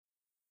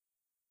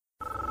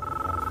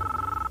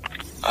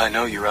I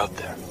know you're out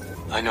there.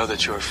 I know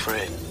that you're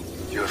afraid.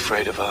 You're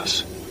afraid of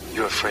us.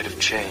 You're afraid of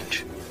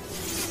change.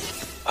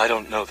 I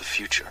don't know the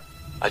future.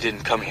 I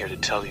didn't come here to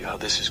tell you how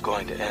this is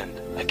going to end.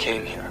 I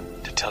came here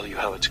to tell you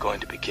how it's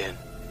going to begin.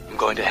 I'm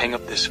going to hang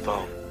up this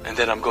phone, and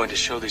then I'm going to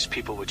show these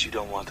people what you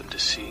don't want them to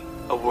see.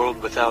 A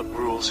world without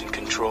rules and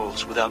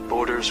controls, without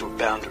borders or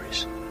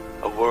boundaries.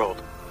 A world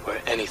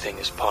where anything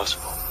is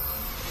possible.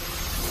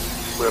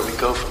 Where we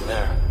go from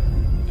there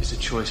is a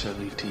choice I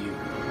leave to you.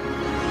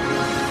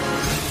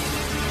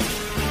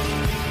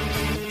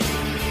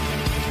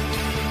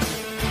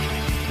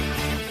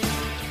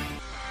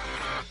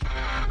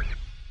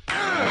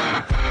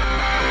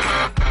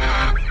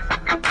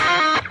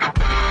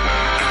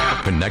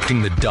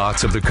 Connecting the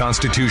dots of the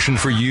Constitution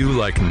for you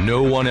like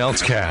no one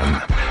else can.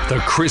 The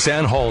Chris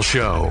Ann Hall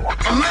Show.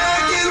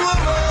 American woman,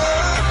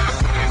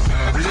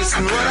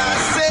 listen what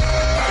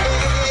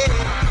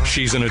I say.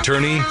 She's an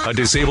attorney, a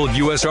disabled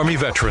U.S. Army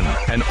veteran,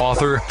 an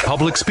author,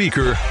 public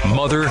speaker,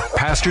 mother,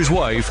 pastor's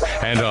wife,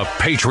 and a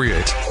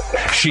patriot.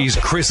 She's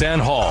Chris Ann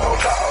Hall.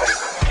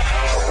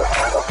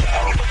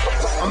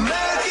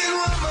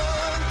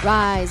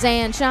 Rise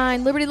and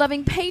shine,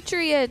 liberty-loving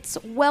patriots.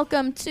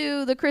 Welcome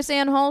to the Chris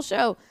Ann Hall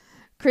Show.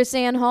 Chris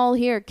Ann Hall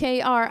here,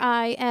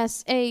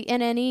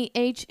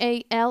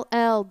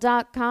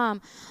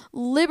 KRISANNEHALL.com.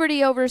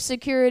 Liberty over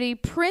security,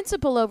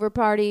 principle over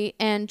party,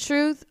 and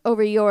truth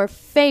over your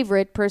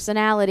favorite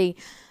personality.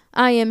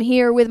 I am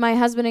here with my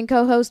husband and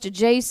co-host,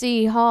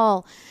 J.C.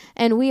 Hall,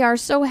 and we are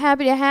so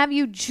happy to have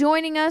you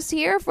joining us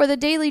here for the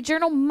Daily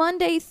Journal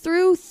Monday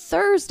through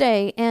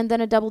Thursday, and then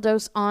a double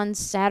dose on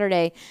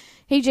Saturday.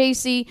 Hey,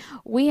 J.C.,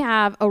 we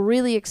have a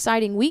really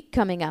exciting week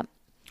coming up.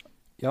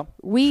 Yep,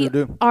 we sure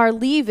do. are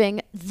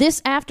leaving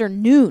this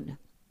afternoon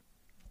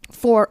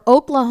for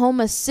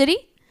Oklahoma City.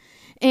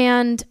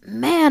 And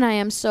man, I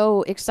am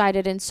so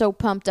excited and so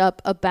pumped up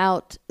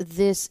about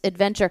this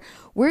adventure.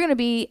 We're going to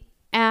be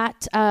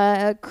at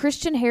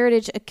Christian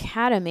Heritage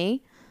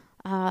Academy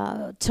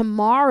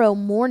tomorrow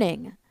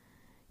morning,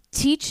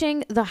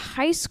 teaching the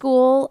high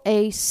school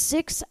a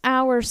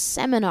 6-hour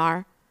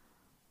seminar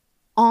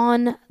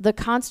on the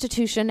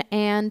Constitution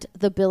and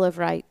the Bill of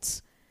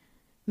Rights.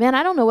 Man,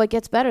 I don't know what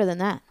gets better than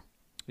that.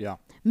 Yeah.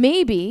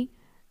 Maybe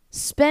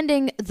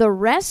spending the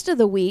rest of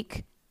the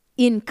week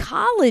in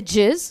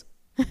colleges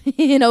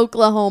in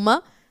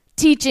Oklahoma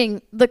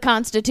teaching the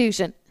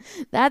Constitution.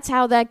 That's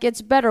how that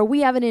gets better. We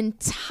have an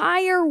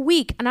entire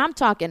week, and I'm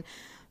talking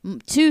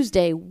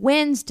Tuesday,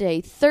 Wednesday,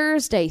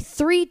 Thursday,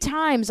 3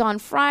 times on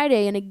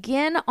Friday, and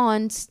again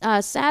on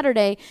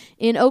Saturday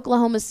in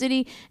Oklahoma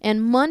City.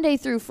 And Monday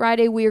through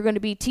Friday, we are going to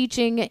be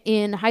teaching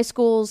in high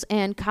schools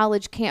and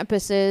college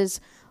campuses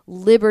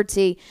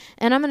liberty.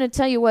 And I'm going to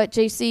tell you what,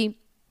 JC,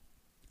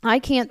 I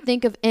can't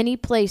think of any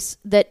place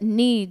that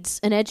needs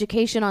an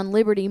education on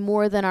liberty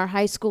more than our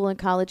high school and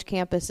college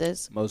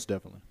campuses. Most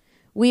definitely.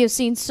 We have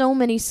seen so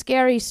many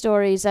scary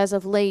stories as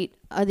of late.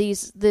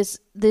 This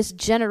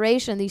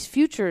generation, these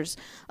futures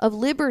of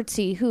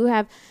liberty, who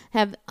have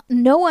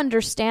no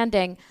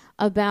understanding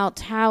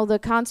about how the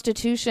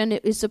Constitution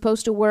is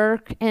supposed to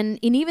work, and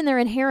even their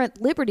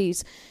inherent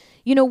liberties.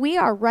 You know, we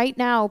are right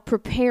now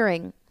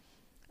preparing.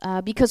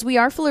 Because we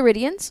are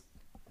Floridians,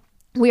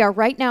 we are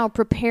right now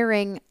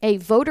preparing a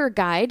voter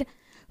guide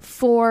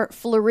for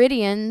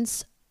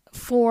Floridians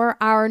for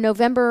our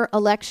November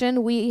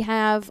election. We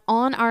have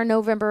on our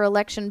November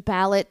election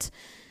ballot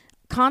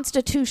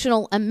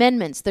constitutional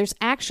amendments. There's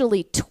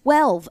actually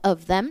 12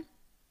 of them.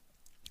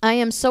 I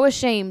am so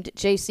ashamed,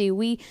 JC.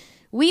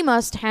 We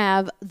must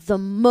have the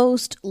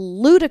most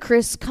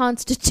ludicrous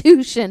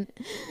constitution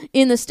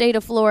in the state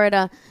of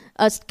Florida.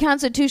 A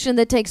constitution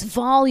that takes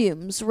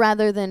volumes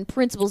rather than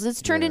principles.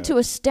 It's turned into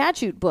a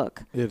statute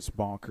book. It's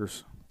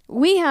bonkers.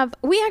 We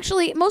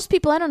actually, most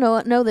people, I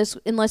don't know this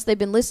unless they've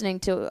been listening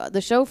to the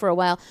show for a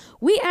while.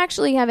 We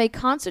actually have a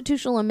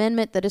constitutional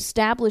amendment that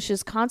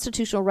establishes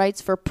constitutional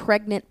rights for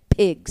pregnant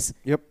pigs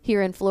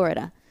here in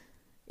Florida.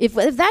 If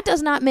that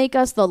does not make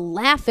us the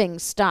laughing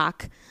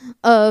stock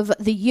of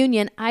the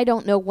union, I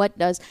don't know what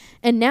does.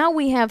 And now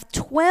we have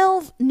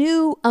 12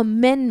 new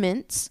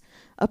amendments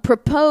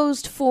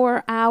proposed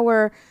for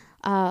our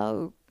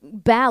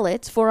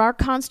ballots, for our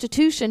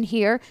Constitution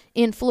here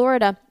in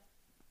Florida.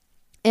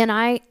 And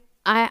I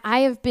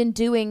have been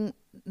doing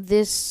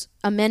this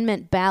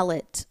amendment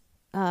ballot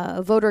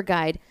voter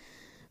guide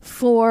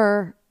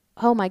for,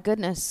 oh my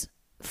goodness,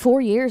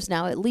 4 years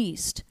now at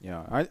least.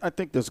 Yeah, I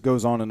think this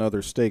goes on in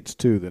other states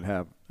too that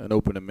have an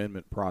open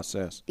amendment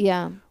process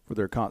for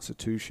their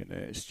Constitution.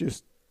 It's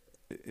just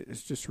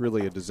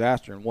really a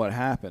disaster. And what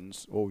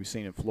happens, what we've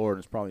seen in Florida,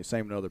 and it's probably the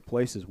same in other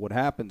places, what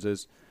happens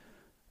is,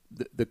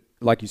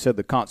 like you said,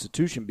 the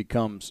Constitution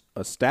becomes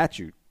a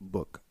statute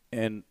book.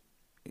 And,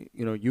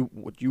 you know,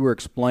 what you were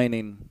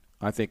explaining,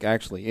 I think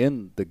actually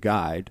in the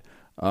guide,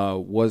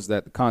 was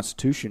that the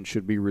Constitution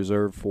should be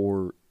reserved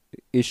for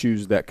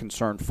issues that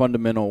concern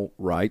fundamental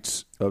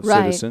rights of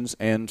citizens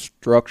and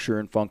structure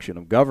and function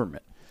of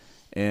government.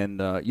 And,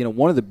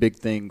 one of the big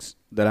things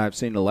that I've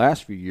seen in the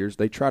last few years,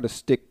 they try to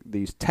stick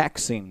these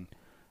taxing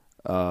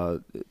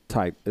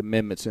type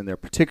amendments in there,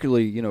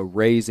 particularly,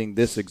 raising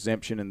this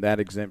exemption and that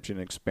exemption,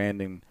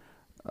 expanding,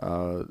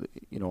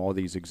 all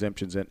these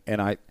exemptions.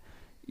 And I,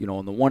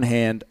 on the one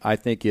hand, I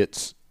think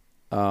it's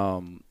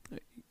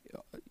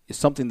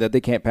something that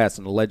they can't pass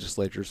in the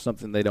legislature,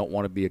 something they don't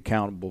want to be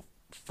accountable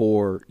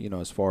for,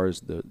 as far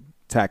as the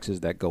taxes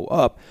that go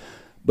up.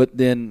 But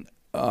then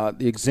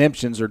the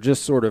exemptions are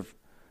just sort of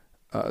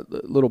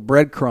little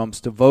breadcrumbs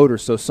to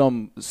voters. So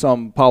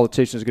some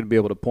politician is going to be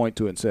able to point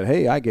to it and say,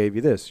 hey, I gave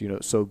you this,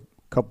 so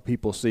a couple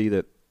people see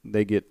that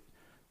they get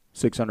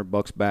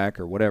 $600 back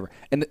or whatever.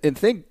 And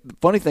the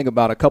funny thing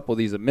about a couple of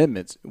these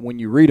amendments, when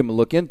you read them and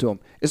look into them,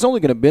 it's only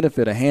going to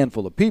benefit a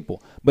handful of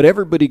people. But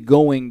everybody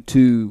going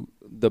to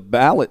the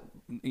ballot,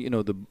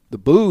 the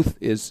booth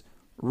is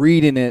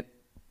reading it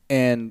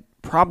and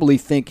probably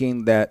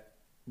thinking that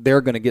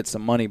they're going to get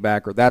some money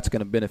back or that's going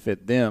to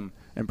benefit them.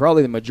 And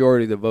probably the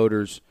majority of the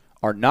voters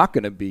are not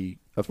going to be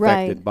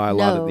affected by a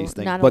lot of these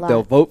things. But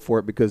they'll vote for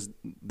it because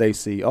they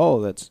see,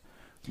 that's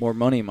more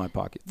money in my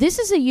pocket. This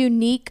is a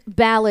unique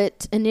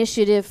ballot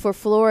initiative for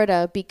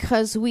Florida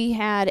because we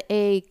had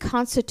a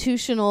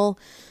constitutional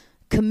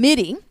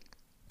committee.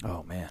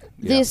 Oh, man.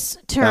 This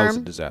term. That was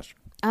a disaster.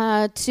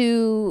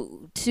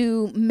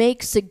 To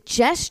make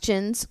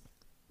suggestions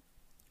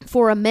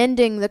for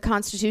amending the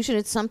Constitution.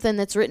 It's something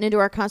that's written into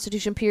our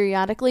Constitution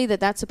periodically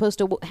that's supposed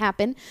to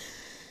happen.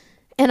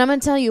 And I'm going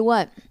to tell you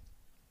what.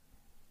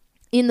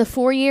 In the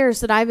 4 years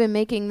that I've been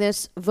making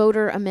this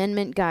voter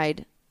amendment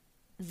guide,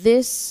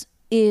 this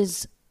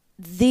is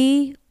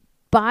the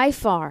by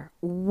far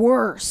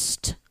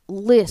worst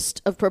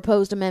list of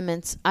proposed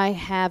amendments I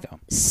have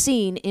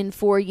seen in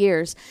 4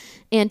 years.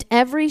 And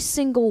every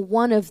single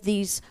one of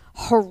these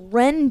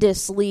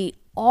horrendously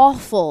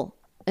awful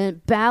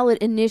ballot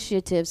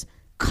initiatives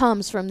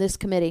comes from this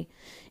committee.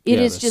 It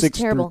is just 6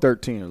 terrible. 6 through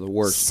 13 are the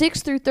worst.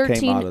 6 through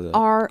 13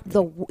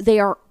 they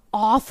are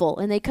awful,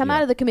 and they come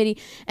out of the committee.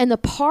 And the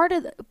part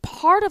of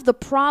the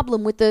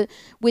problem with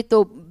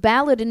the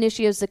ballot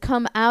initiatives that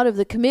come out of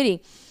the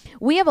committee,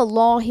 we have a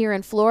law here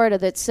in Florida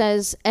that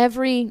says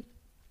every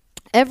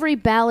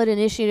ballot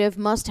initiative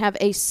must have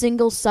a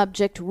single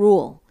subject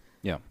rule.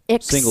 Yeah,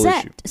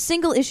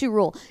 single issue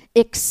rule,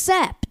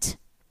 except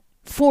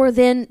for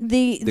then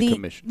the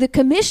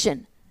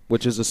commission,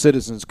 which is a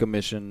citizens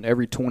commission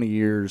every 20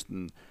 years,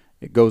 and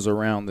it goes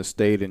around the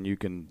state, and you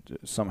can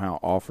somehow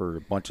offer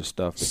a bunch of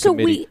stuff.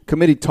 The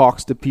committee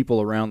talks to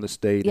people around the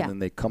state, and then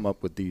they come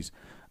up with these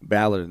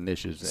ballot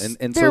initiatives,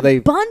 and so they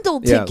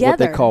bundled together. What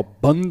they call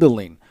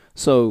bundling.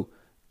 So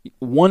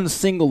one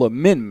single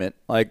amendment,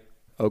 like,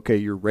 okay,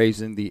 you're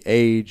raising the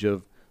age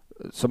of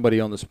somebody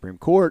on the Supreme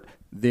Court,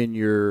 then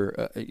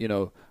you're,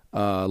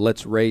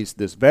 let's raise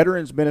this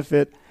veterans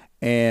benefit,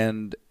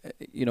 and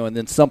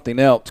then something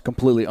else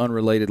completely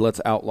unrelated.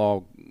 Let's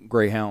outlaw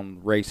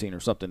greyhound racing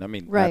or something. I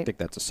mean, I think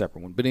that's a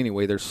separate one. But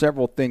anyway, there's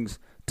several things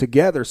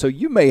together. So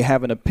you may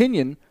have an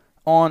opinion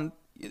on,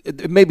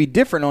 it may be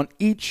different on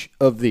each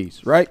of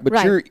these, right?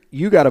 But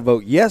you got to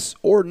vote yes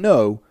or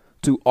no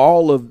to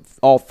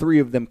all three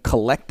of them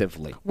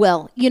collectively.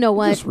 Well, you know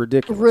what? It's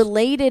ridiculous.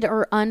 Related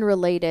or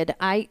unrelated,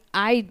 I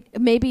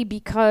maybe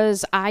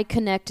because I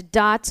connect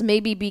dots,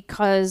 maybe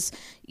because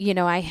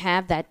I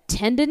have that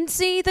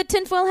tendency, the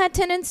tinfoil hat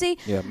tendency.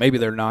 Yeah, maybe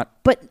they're not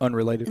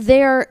unrelated.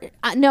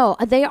 No,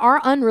 they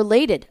are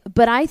unrelated,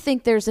 but I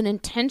think there's an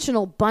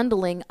intentional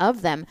bundling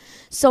of them.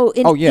 So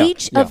in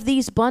each of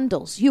these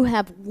bundles, you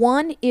have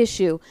one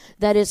issue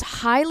that is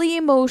highly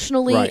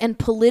emotionally and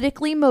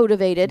politically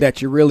motivated.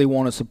 That you really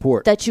want to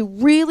support.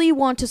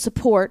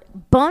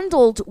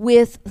 Bundled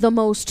with the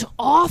most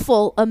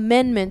awful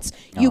amendments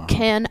you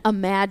can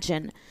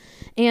imagine.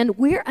 And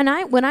when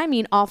I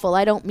mean awful,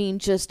 I don't mean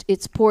just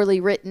it's poorly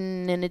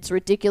written and it's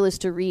ridiculous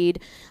to read.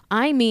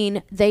 I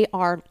mean they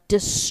are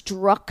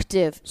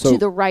destructive to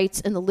the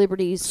rights and the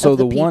liberties of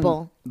the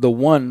people. The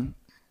one,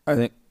 I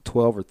think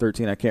 12 or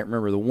 13, I can't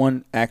remember. The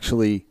one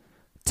actually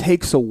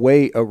takes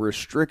away a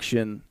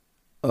restriction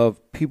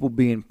of people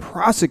being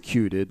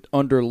prosecuted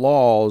under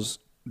laws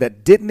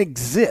that didn't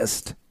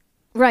exist.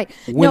 Right.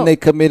 When they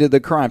committed the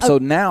crime. So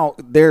now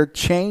they want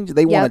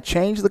to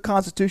change the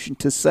Constitution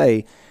to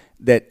say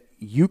that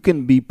you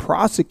can be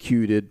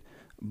prosecuted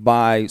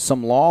by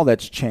some law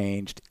that's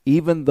changed,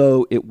 even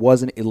though it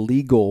wasn't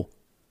illegal.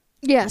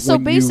 Yeah, so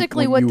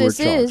basically what this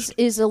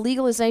is a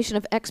legalization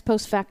of ex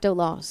post facto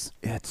laws.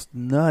 It's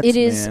nuts, It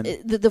is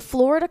man. The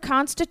Florida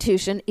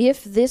Constitution,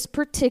 if this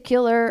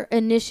particular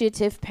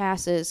initiative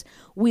passes,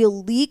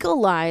 will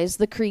legalize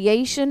the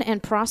creation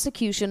and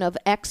prosecution of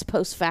ex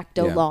post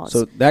facto laws.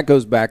 So that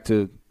goes back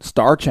to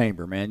Star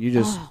Chamber, man. You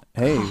just,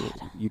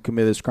 you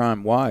committed this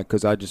crime. Why?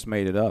 Because I just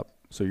made it up.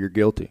 So you're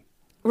guilty.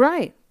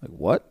 Right. Like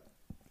what?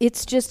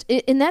 It's just,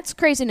 and that's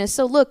craziness.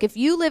 So look, if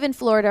you live in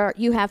Florida,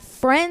 you have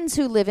friends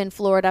who live in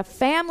Florida,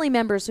 family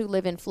members who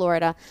live in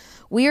Florida,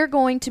 we are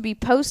going to be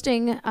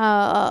posting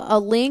a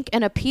link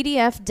and a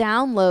PDF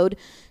download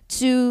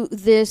to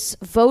this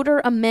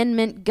voter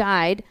amendment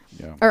guide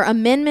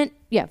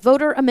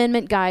voter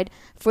amendment guide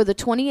for the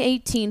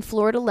 2018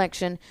 Florida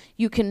election.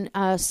 You can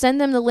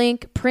send them the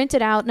link, print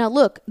it out. Now,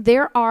 look,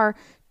 there are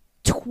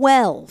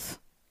 12.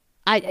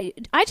 I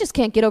just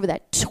can't get over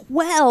that.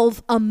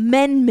 12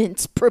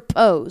 amendments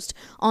proposed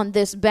on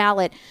this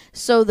ballot.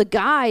 So the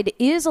guide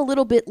is a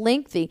little bit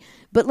lengthy.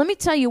 But let me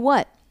tell you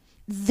what.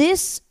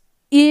 This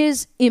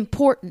is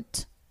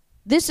important.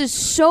 This is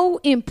so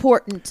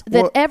important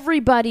that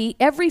everybody,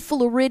 every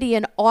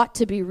Floridian ought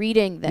to be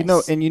reading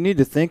this. And you need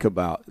to think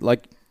about,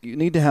 you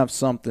need to have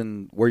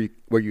something where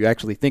you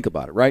actually think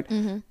about it, right?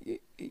 Mm-hmm.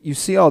 You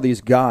see all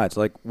these guides,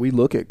 we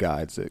look at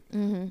guides that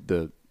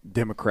the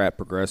Democrat,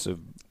 Progressive,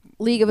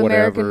 League of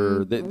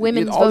whatever, American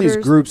Women's all Voters.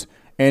 These groups,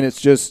 and it's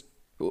just,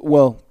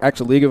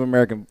 League of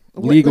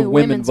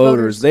Women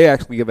Voters, they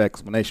actually give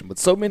explanation. But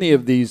so many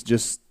of these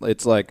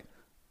it's like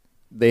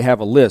they have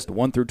a list,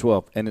 1 through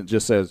 12, and it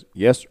just says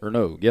yes or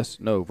no, yes,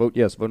 no, vote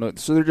yes, vote no.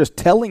 So they're just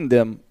telling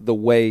them the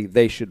way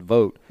they should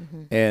vote,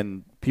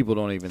 and people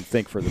don't even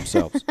think for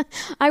themselves.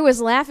 I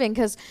was laughing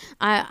because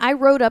I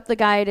wrote up the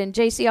guide, and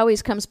JC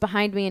always comes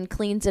behind me and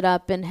cleans it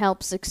up and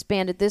helps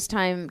expand it. This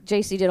time,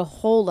 JC did a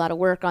whole lot of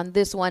work on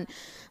this one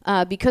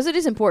because it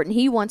is important.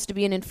 He wants to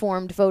be an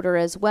informed voter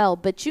as well.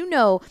 But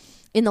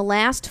in the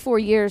last 4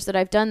 years that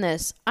I've done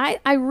this,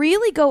 I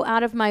really go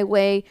out of my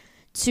way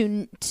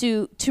to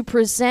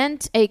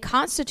present a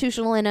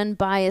constitutional and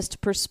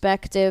unbiased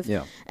perspective.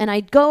 Yeah. And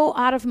I go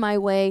out of my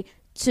way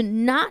to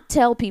not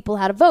tell people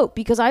how to vote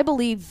because I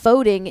believe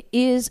voting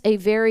is a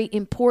very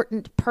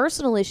important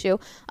personal issue.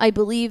 I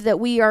believe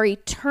that we are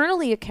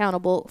eternally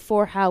accountable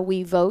for how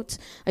we vote.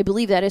 I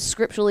believe that is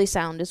scripturally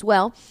sound as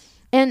well.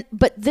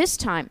 But this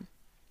time,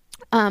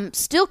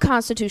 still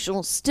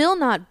constitutional, still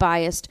not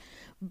biased,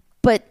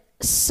 but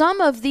some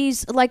of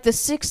these, like the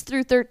 6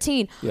 through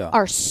 13,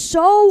 are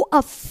so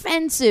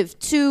offensive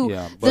to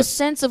the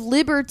sense of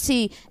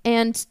liberty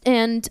and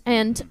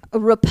a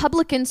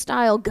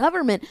Republican-style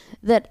government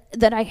that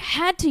I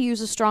had to use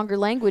a stronger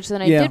language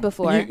than I did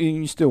before.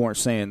 You still weren't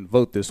saying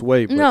vote this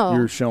way, but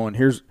you're showing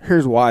here's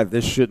why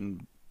this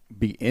shouldn't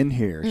be in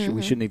here. Mm-hmm.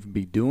 We shouldn't even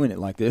be doing it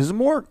like this.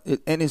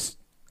 It's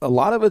a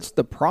lot of it's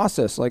the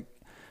process. Like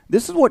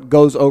this is what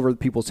goes over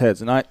people's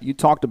heads. And you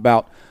talked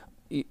about.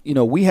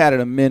 We had an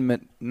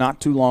amendment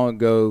not too long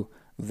ago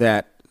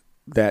that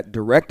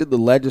directed the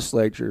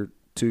legislature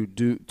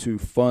to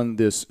fund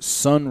this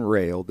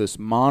Sunrail, this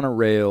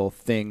monorail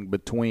thing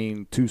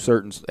between two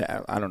certain,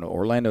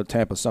 Orlando,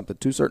 Tampa, something,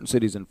 two certain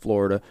cities in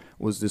Florida.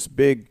 Was this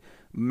big,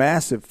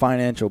 massive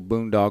financial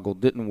boondoggle,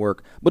 didn't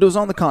work, but it was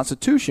on the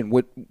Constitution,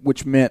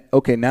 which meant,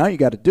 okay, now you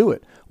got to do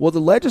it. Well, the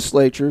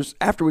legislatures,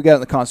 after we got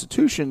in the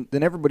Constitution,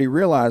 then everybody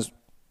realized,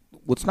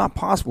 well, it's not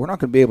possible. We're not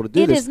going to be able to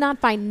do this. It is not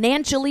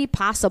financially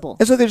possible.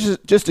 And so they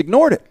just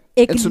ignored it.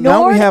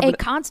 Ignored a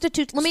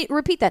constitution. Let me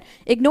repeat that.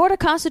 Ignored a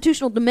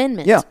constitutional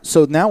amendment. Yeah.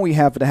 So now we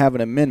have to have an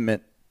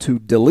amendment to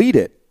delete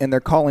it, and they're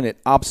calling it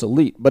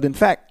obsolete. But in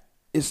fact,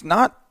 it's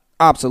not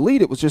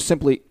obsolete. It was just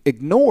simply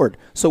ignored.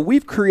 So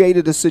we've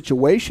created a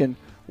situation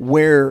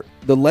where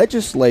the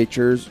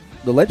legislature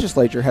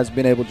has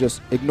been able to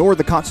just ignore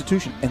the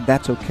Constitution, and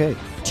that's okay.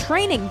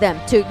 Training them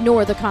to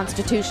ignore the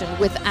Constitution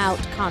without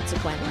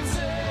consequence.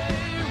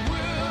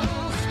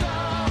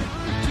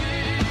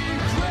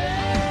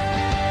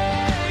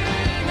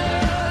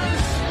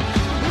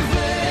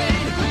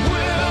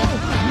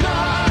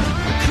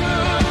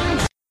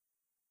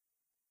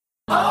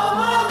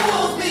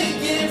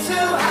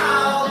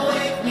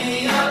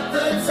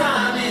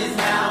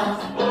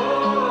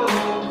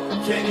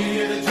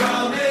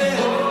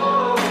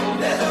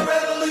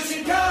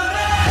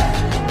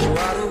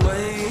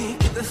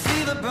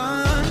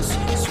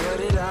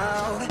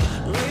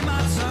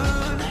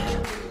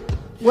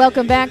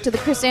 Welcome back to the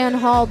Chris Ann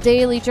Hall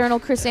Daily Journal.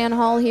 Chris Ann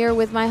Hall here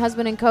with my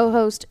husband and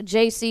co-host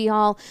J.C.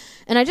 Hall.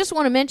 And I just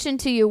want to mention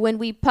to you, when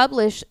we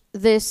publish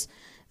this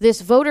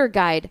voter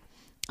guide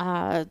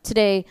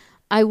today,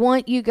 I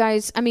want you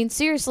guys,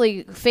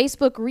 seriously,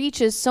 Facebook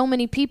reaches so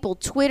many people.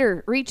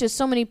 Twitter reaches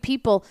so many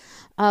people.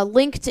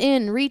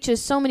 LinkedIn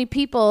reaches so many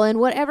people. And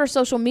whatever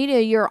social media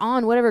you're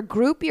on, whatever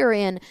group you're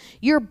in,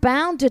 you're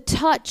bound to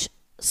touch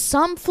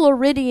some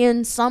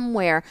Floridian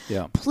somewhere.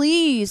 Yeah.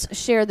 Please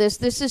share this.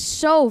 This is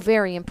so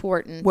very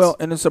important. Well,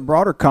 and it's a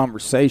broader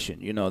conversation.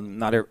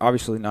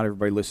 Obviously not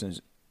everybody listens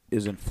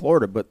is in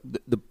Florida, but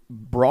the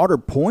broader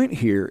point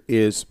here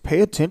is pay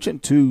attention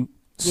to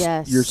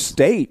your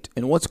state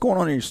and what's going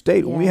on in your state.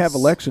 Yes. When we have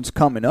elections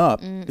coming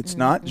up, it's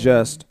not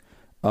just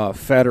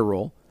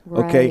federal,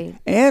 okay? Right.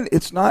 And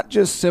it's not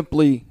just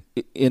simply,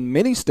 in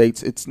many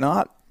states, it's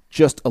not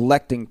just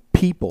electing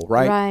people,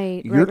 right?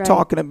 Right. You're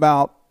talking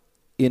about,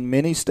 in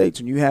many states,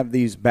 and you have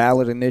these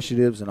ballot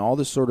initiatives and all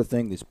this sort of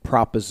thing, these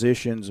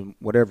propositions and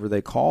whatever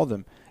they call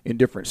them in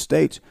different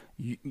states,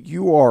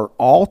 you are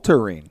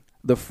altering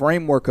the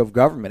framework of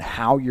government,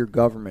 how your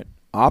government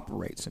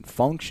operates and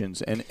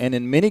functions. And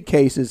in many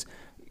cases,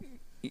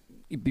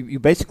 you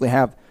basically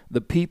have the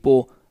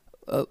people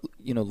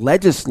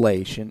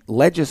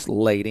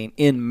legislating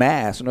in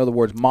mass. In other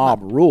words,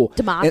 mob rule.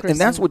 Democracy. And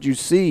that's what you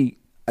see,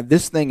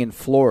 this thing in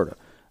Florida.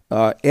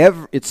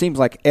 It seems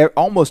like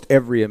almost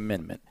every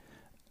amendment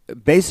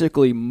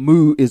basically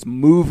is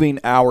moving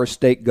our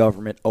state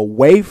government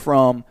away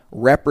from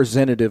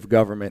representative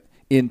government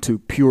into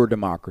pure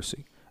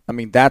democracy. I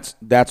mean, that's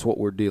what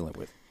we're dealing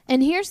with.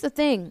 And here's the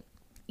thing.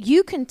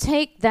 You can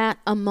take that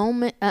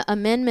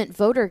amendment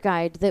voter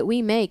guide that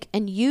we make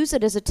and use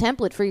it as a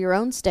template for your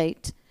own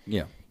state.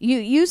 Yeah. You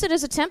use it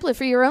as a template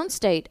for your own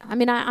state. I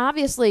mean,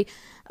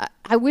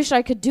 I wish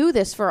I could do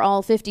this for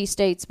all 50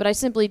 states, but I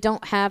simply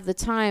don't have the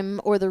time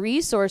or the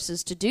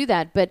resources to do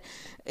that. But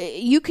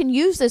you can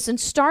use this and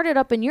start it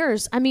up in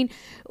yours. I mean,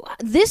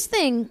 this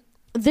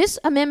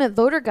amendment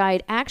voter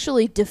guide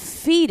actually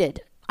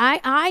defeated,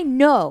 I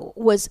know,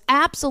 was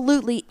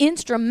absolutely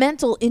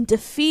instrumental in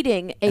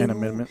defeating an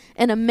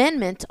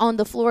amendment on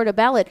the Florida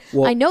ballot.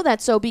 Well, I know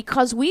that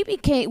because we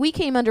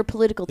came under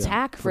political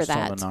attack for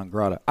that. Persona non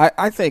grata.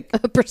 I think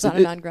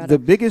persona non grata. The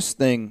biggest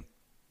thing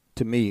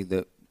to me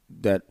that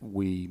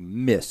we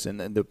miss, and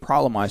the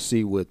problem I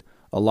see with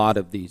a lot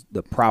of the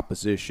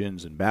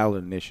propositions and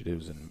ballot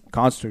initiatives and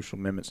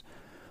constitutional amendments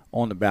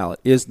on the ballot,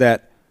 is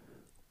that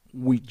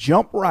we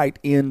jump right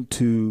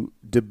into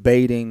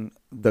debating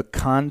the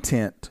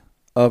content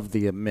of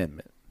the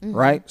amendment,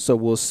 right? So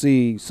we'll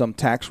see some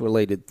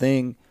tax-related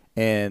thing,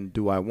 and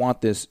do I want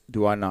this?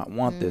 Do I not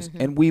want this?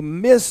 And we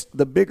miss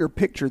the bigger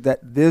picture that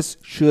this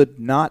should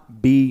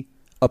not be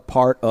a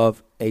part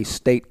of a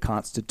state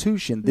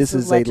constitution. This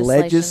is a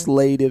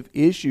legislative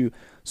issue.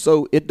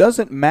 So it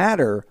doesn't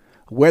matter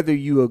whether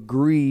you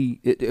agree,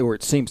 or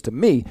it seems to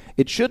me,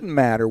 it shouldn't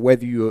matter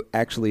whether you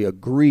actually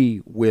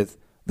agree with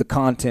the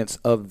contents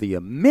of the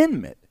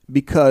amendment,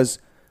 because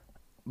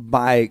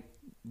by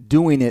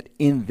doing it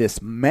in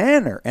this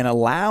manner and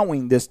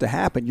allowing this to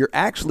happen, you're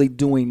actually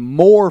doing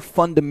more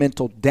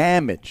fundamental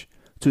damage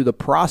to the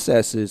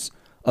processes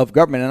of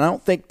government. And I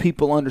don't think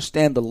people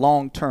understand the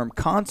long-term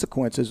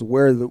consequences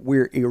where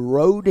we're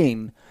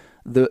eroding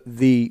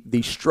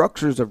the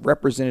structures of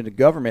representative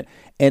government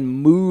and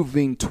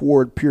moving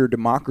toward pure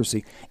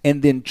democracy,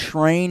 and then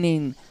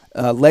training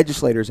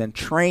legislators and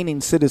training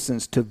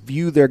citizens to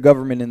view their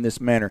government in this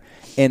manner,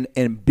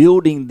 and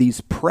building these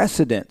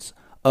precedents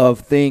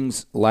of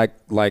things like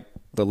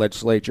the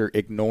legislature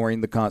ignoring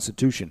the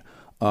Constitution,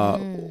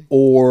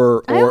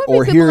 or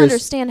people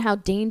understand how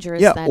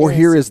dangerous that is. Or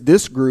here is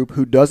this group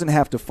who doesn't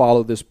have to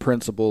follow this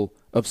principle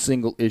of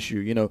single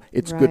issue.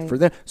 It's good for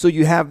them. So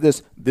you have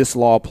this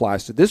law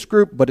applies to this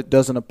group, but it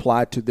doesn't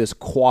apply to this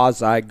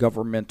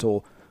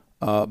quasi-governmental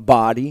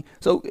body.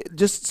 So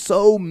just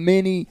so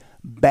many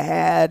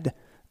bad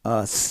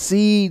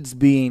seeds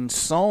being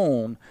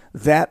sown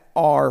that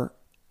are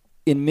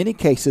in many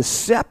cases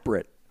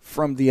separate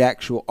from the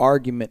actual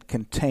argument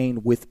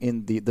contained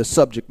within the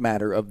subject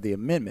matter of the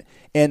amendment.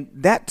 And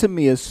that to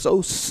me is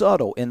so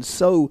subtle and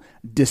so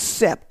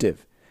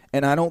deceptive.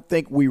 And I don't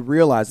think we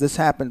realize this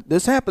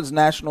happens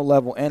national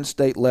level and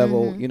state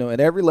level, at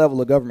every level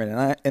of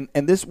government.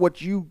 And this is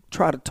what you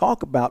try to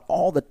talk about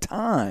all the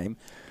time,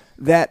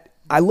 that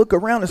I look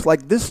around, it's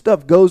like this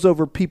stuff goes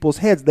over people's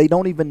heads. They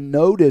don't even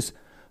notice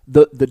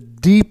the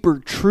deeper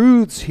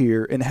truths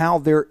here and how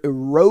they're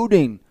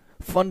eroding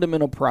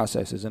fundamental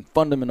processes and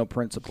fundamental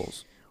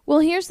principles. Well,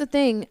 here's the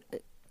thing.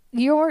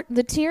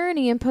 The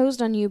tyranny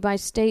imposed on you by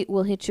state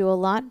will hit you a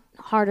lot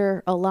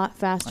harder, a lot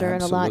faster,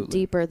 and a lot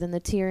deeper than the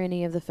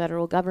tyranny of the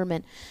federal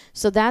government.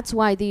 So that's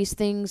why these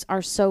things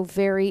are so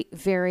very,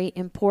 very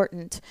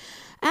important.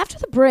 After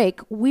the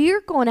break,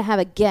 we're going to have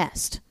a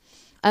guest.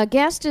 A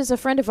guest is a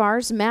friend of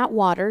ours, Matt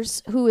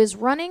Waters, who is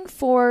running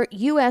for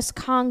U.S.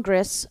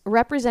 Congress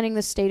representing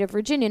the state of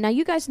Virginia. Now,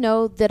 you guys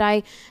know that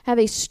I have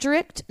a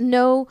strict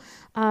no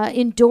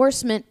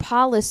endorsement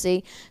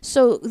policy.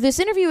 So this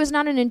interview is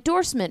not an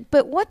endorsement.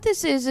 But what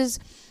this is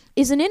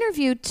an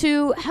interview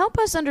to help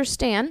us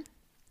understand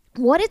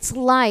what it's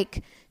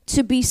like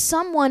to be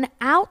someone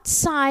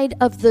outside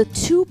of the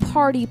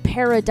two-party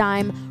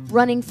paradigm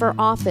running for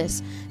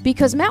office.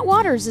 Because Matt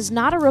Waters is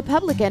not a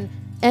Republican,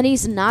 and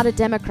he's not a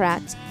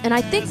Democrat. And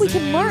I think we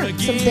can learn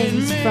some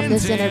things from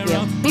this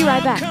interview. Be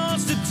right back.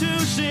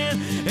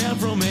 Constitution, and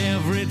from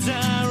every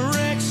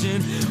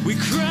direction, we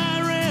cry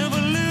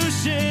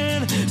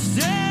revolution,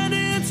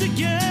 standing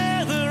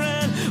together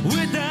and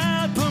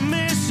without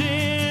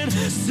permission.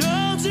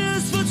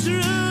 Soldiers for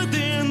truth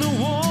in the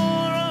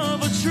war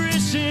of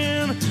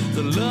attrition,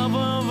 the love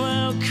of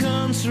our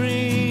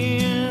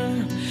country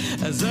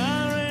as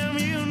our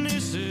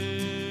ammunition.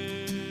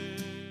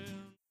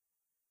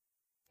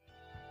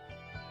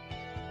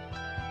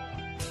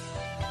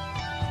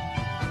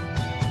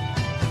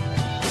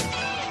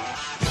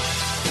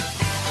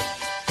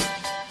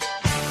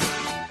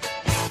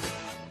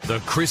 The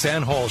Chris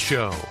Ann Hall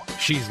Show.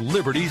 She's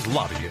Liberty's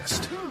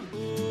lobbyist.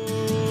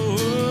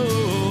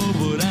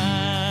 But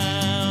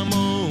I'm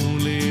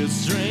only a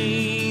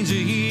stranger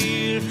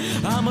here.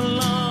 I'm a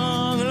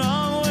long,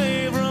 long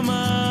way from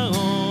my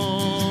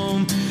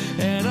home.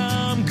 And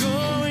I'm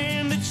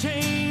going to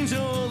change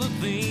all the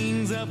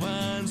things I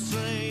find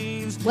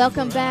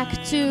Welcome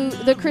back to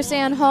the Chris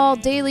Ann Hall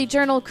Daily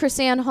Journal. Chris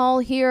Ann Hall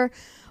here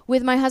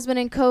with my husband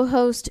and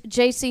co-host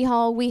J.C.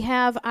 Hall. We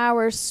have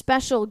our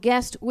special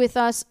guest with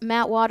us,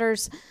 Matt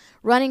Waters,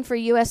 running for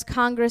U.S.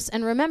 Congress.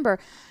 And remember,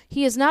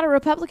 he is not a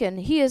Republican.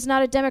 He is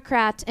not a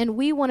Democrat. And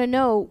we want to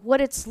know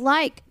what it's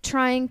like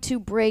trying to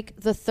break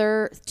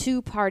the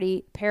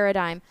two-party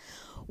paradigm.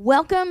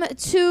 Welcome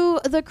to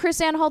the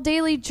Chris Ann Hall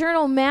Daily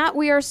Journal, Matt.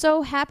 We are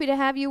so happy to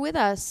have you with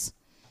us.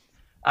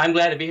 I'm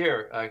glad to be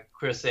here,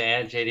 Chris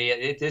and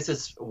JD. This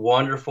is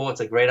wonderful.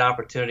 It's a great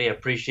opportunity. I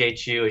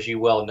appreciate you, as you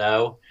well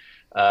know.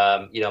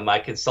 My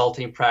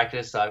consulting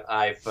practice.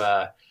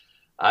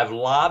 I've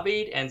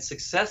lobbied and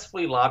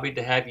successfully lobbied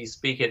to have you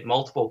speak at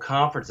multiple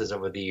conferences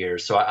over the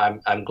years. So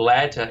I'm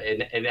glad to.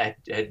 And I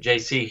had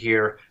JC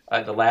here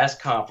at the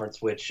last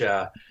conference, which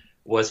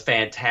was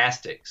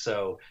fantastic.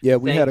 So yeah,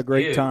 we had a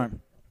great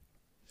time.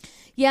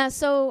 Yeah.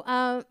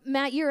 So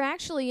Matt, you're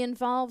actually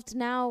involved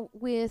now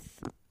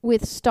with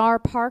Star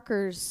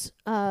Parker's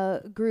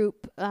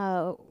group,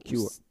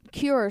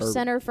 Cure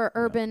Center for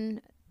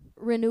Urban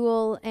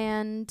Renewal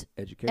and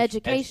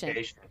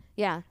Education.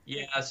 Yeah.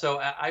 Yeah. So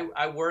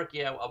I work.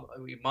 Yeah.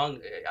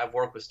 I've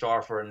worked with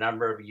Star for a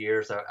number of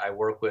years. I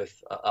work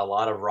with a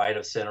lot of right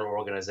of center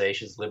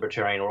organizations,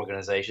 libertarian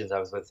organizations. I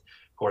was with,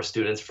 of course,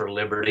 Students for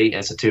Liberty,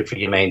 Institute for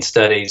Humane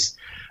Studies.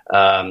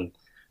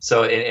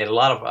 So in a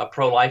lot of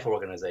pro-life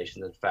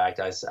organizations, in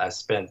fact, I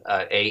spent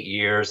 8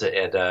 years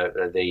at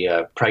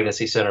the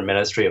Pregnancy Center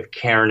Ministry of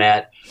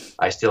CareNet.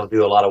 I still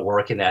do a lot of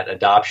work in that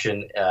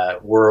adoption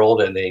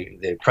world and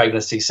the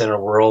pregnancy center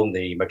world and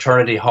the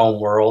maternity home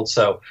world.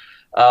 So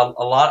a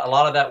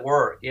lot of that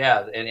work,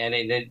 yeah,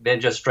 and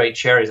then just straight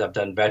charities. I've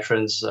done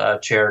veterans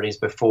charities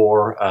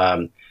before,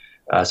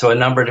 so a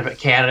number of different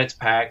candidates,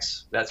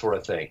 PACs, that sort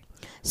of thing.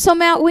 So,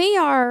 Matt, we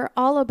are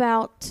all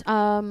about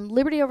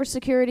liberty over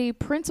security,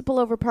 principle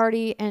over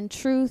party, and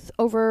truth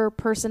over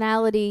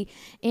personality.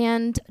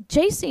 And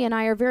JC and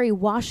I are very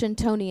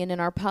Washingtonian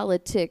in our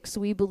politics.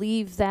 We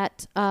believe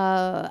that,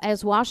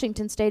 as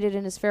Washington stated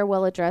in his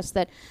farewell address,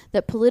 that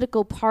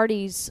political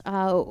parties,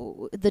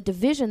 the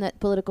division that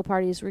political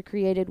parties were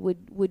created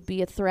would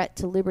be a threat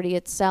to liberty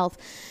itself.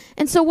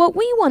 And so what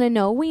we want to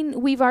know,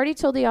 we've already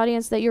told the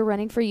audience that you're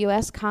running for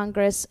U.S.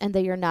 Congress and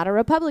that you're not a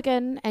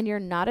Republican and you're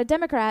not a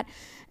Democrat.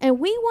 And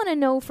we want to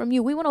know from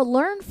you, we want to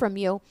learn from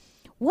you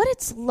what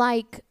it's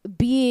like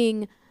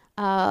being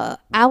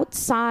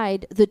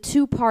outside the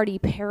two-party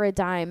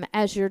paradigm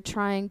as you're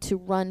trying to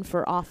run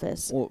for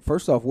office. Well,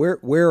 first off,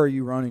 where are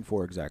you running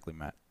for exactly,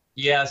 Matt?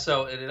 Yeah,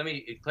 so let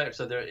me clarify.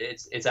 So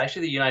it's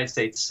actually the United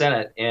States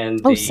Senate and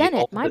the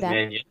Senate, Old my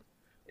Dominion.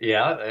 Bad.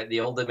 Yeah,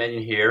 the Old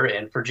Dominion here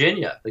in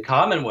Virginia, the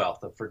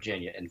Commonwealth of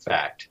Virginia, in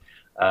fact.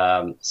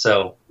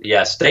 So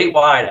yeah,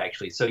 statewide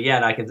actually. So yeah,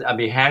 and I'd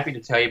be happy to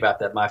tell you about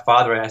that. My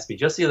father asked me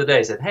just the other day,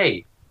 he said,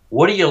 "Hey,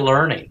 what are you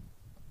learning?"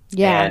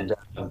 Yeah. And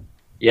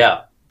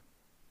yeah.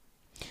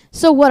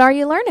 So what are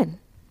you learning?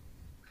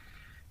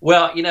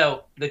 Well,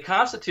 the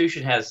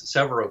Constitution has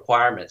several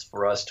requirements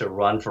for us to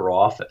run for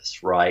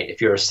office, right?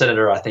 If you're a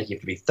senator, I think you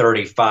have to be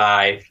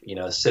 35,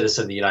 a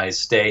citizen of the United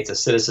States, a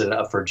citizen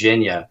of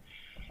Virginia.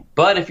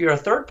 But if you're a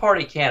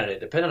third-party candidate,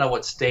 depending on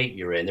what state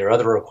you're in, there are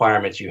other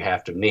requirements you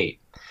have to meet.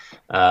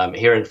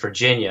 Here in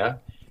Virginia,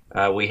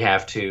 we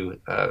have to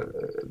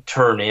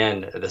turn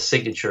in the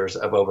signatures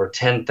of over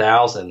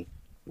 10,000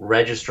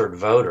 registered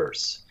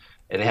voters,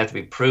 and they have to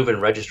be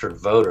proven registered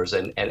voters,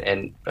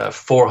 and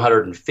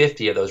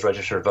 450 of those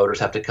registered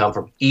voters have to come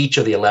from each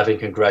of the 11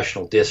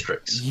 congressional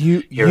districts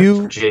here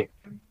in Virginia.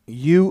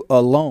 You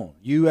alone,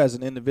 you as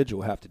an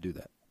individual have to do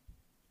that.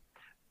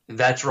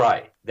 That's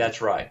right.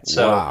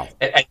 So wow.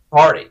 At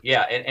party,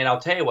 yeah, and I'll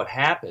tell you what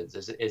happens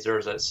is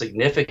there's a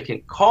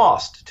significant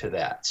cost to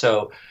that.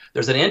 So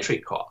there's an entry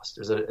cost.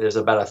 There's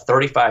about a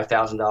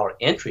 $35,000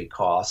 entry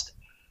cost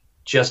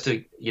just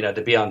to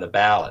be on the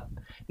ballot.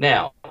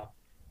 Now,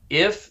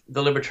 if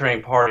the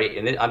Libertarian Party,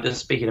 and I'm just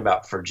speaking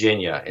about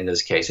Virginia in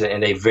this case,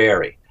 and they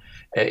vary.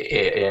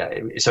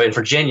 So in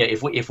Virginia,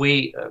 if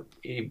we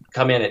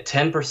come in at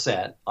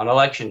 10% on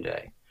Election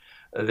Day,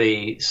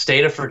 the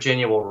state of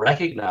Virginia will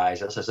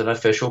recognize us as an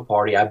official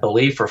party, I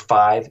believe, for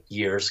 5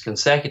 years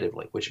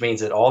consecutively, which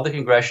means that all the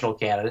congressional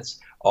candidates,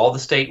 all the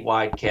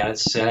statewide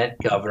candidates, Senate,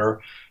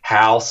 governor,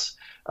 House,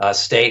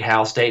 state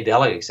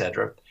delegate,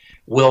 etc.,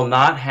 will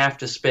not have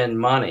to spend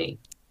money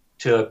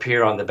to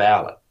appear on the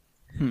ballot.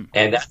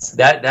 And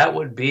that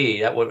would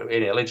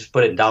let's just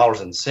put it in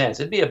dollars and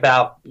cents. It'd be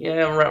about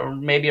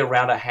maybe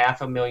around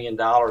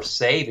 $500,000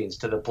 savings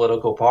to the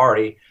political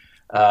party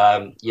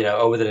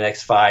over the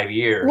next 5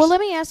 years. Well,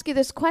 let me ask you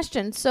this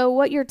question. So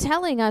what you're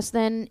telling us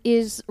then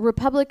is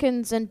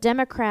Republicans and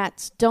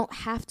Democrats don't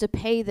have to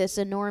pay this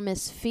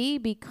enormous fee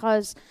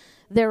because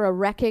they're a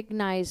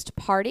recognized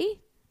party?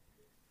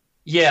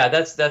 Yeah,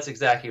 that's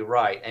exactly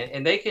right.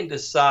 And they can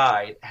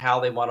decide how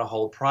they want to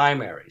hold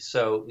primaries.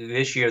 So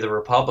this year, the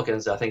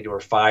Republicans, I think there were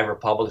 5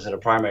 Republicans in a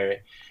primary.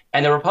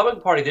 And the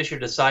Republican Party this year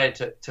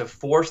decided to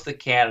force the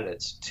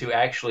candidates to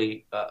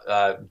actually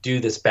do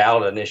this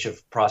ballot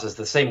initiative process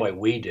the same way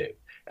we do.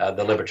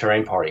 the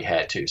Libertarian Party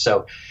had to.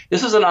 So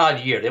this was an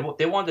odd year.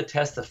 They wanted to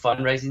test the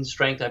fundraising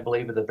strength, I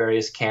believe, of the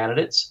various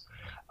candidates.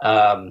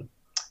 And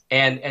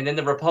then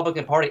the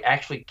Republican Party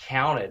actually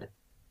counted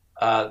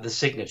the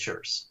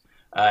signatures.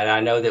 And I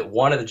know that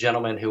one of the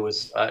gentlemen who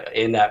was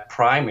in that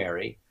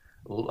primary,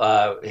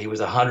 he was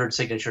 100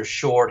 signatures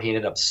short. He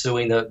ended up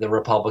suing the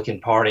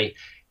Republican Party.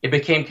 It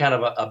became kind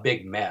of a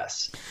big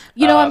mess.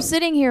 I'm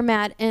sitting here,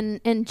 Matt,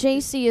 and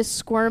JC is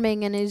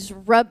squirming and he's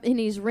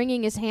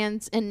wringing his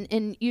hands,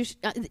 and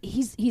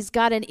he's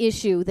got an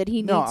issue that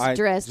he needs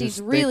addressed.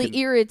 He's really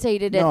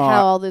irritated at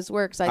how all this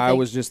works. I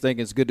was just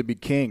thinking it's good to be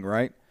king,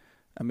 right?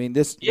 I mean,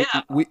 this.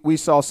 Yeah. We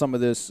saw some of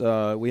this.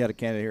 We had a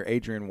candidate here,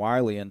 Adrian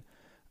Wiley, and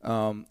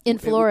in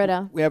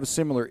Florida, we have a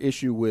similar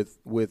issue with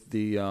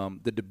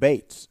the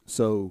debates.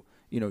 So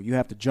you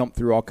have to jump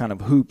through all kind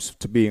of hoops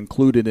to be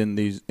included in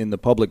the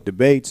public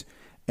debates,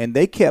 and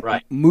they kept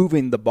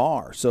moving the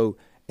bar. So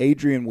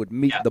Adrian would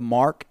meet the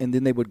mark, and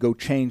then they would go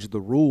change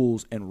the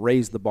rules and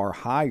raise the bar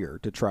higher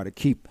to try to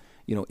keep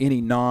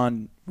any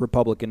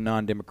non-Republican,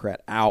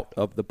 non-Democrat out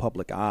of the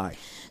public eye.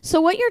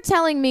 So what you're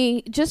telling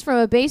me, just from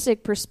a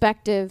basic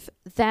perspective,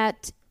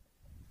 that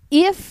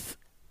if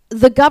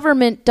the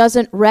government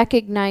doesn't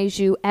recognize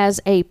you as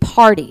a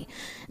party,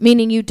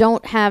 meaning you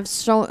don't have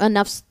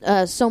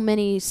so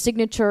many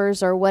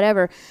signatures or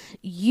whatever,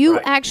 you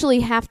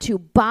actually have to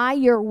buy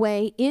your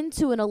way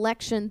into an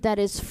election that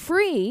is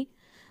free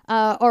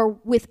or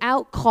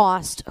without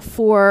cost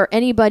for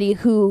anybody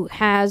who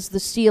has the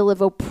seal of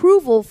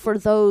approval for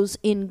those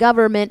in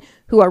government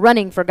who are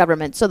running for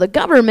government. So the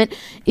government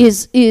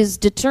is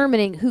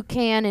determining who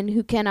can and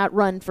who cannot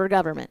run for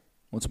government.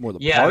 What's more, the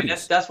parties? I mean,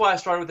 that's why I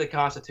started with the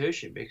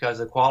Constitution, because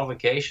the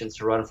qualifications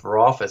to run for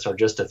office are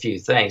just a few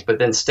things. But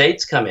then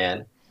states come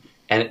in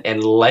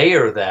and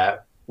layer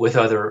that with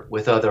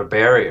other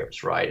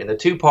barriers, right? And the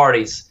two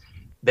parties,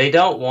 they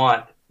don't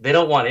want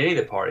any of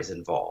the parties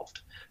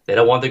involved. They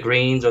don't want the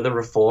Greens or the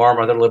Reform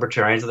or the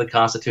Libertarians or the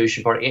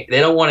Constitution Party. They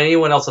don't want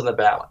anyone else on the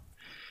ballot.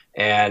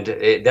 And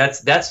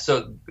that's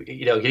so,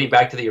 getting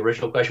back to the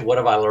original question, what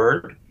have I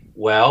learned?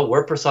 Well,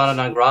 we're persona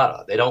non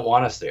grata. They don't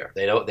want us there.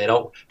 They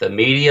don't. The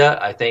media,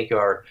 I think,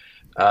 are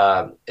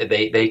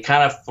they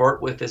kind of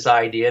flirt with this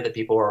idea that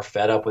people are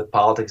fed up with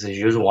politics as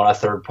usual, want a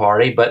third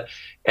party. But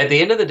at the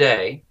end of the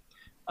day,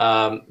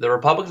 the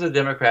Republicans and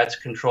Democrats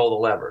control the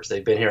levers.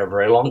 They've been here a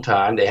very long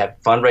time. They have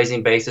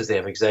fundraising bases. They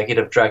have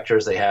executive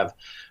directors. They have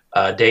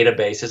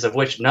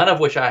databases, none of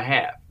which I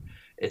have.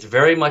 It's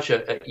very much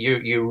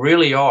you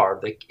really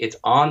are. It's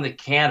on the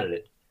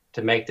candidate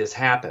to make this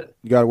happen.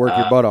 You got to work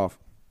your butt off.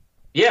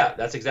 Yeah,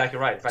 that's exactly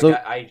right. In fact,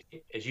 I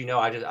as you know,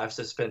 I've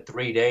just spent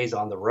 3 days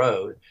on the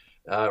road,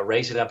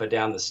 racing up and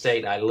down the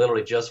state, and I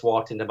literally just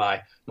walked into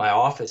my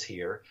office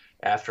here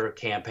after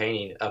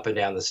campaigning up and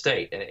down the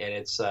state, and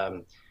it's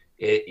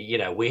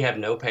we have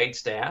no paid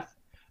staff.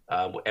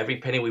 Every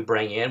penny we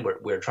bring in,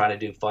 we're trying to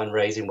do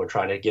fundraising, we're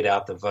trying to get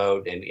out the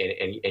vote and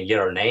get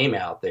our name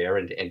out there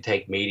and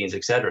take meetings,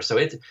 et cetera. So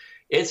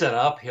it's an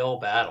uphill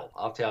battle,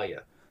 I'll tell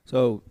you.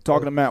 So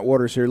talking to Matt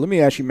Waters here, let me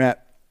ask you,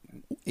 Matt,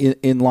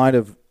 in light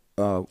of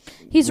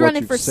he's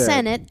running for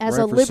Senate as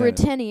a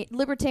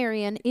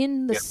libertarian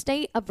in the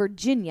state of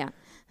Virginia.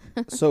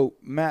 So,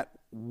 Matt,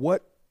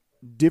 what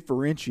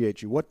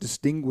differentiates you? What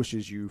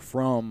distinguishes you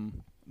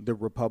from the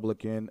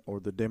Republican or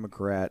the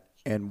Democrat,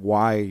 and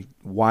why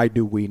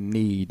do we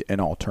need an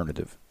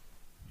alternative?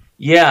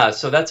 Yeah,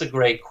 so that's a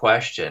great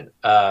question.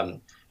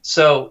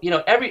 So,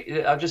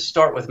 I'll just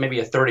start with maybe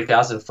a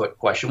 30,000-foot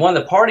question. One,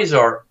 the parties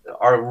are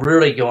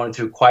really going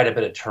through quite a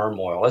bit of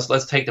turmoil.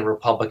 Let's take the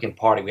Republican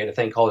Party. We had a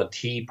thing called a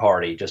Tea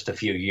Party just a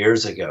few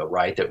years ago,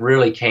 right, that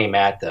really came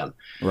at them.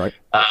 Right.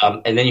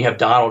 And then you have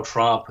Donald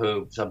Trump,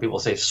 who some people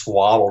say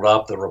swallowed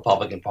up the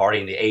Republican Party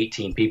and the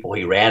 18 people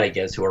he ran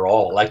against, who are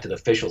all elected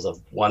officials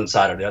of one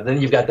side or the other.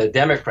 Then you've got the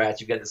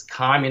Democrats. You've got this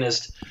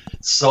communist,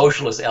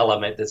 socialist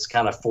element that's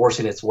kind of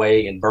forcing its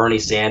way, and Bernie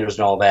Sanders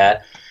and all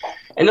that.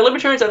 And the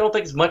Libertarians, I don't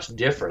think is much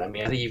different. I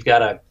mean, I think you've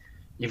got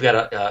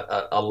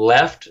a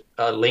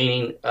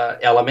left-leaning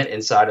element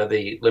inside of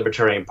the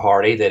Libertarian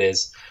Party that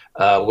is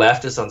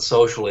leftist on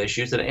social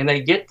issues, and they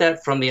get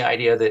that from the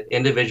idea that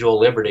individual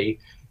liberty,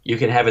 you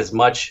can have as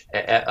much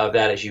of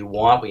that as you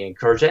want. We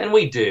encourage that, and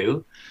we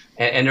do.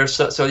 And there's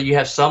so you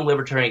have some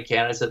Libertarian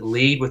candidates that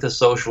lead with the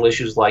social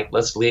issues, like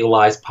let's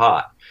legalize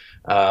pot,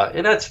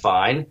 and that's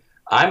fine.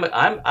 I'm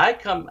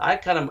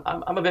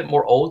a bit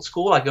more old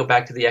school. I go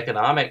back to the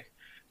economic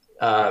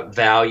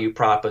value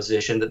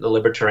proposition that the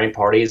Libertarian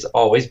Party has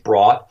always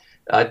brought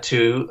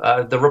to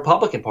the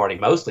Republican Party,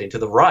 mostly, and to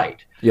the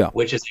right,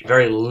 which is a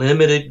very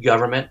limited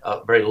government,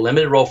 a very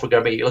limited role for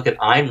government. You look at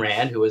Ayn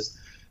Rand, who is,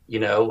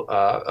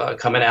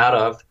 coming out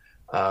of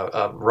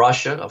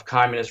Russia, of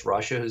communist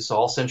Russia, who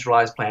saw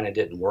centralized plan and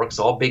didn't work,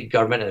 saw big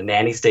government and a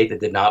nanny state that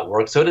did not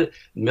work. So did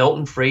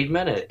Milton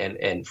Friedman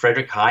and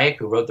Friedrich Hayek,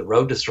 who wrote The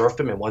Road to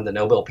Serfdom and won the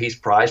Nobel Peace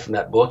Prize from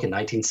that book in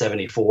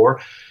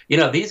 1974.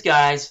 These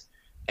guys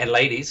and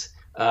ladies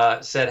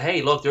said,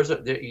 "Hey, look,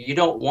 you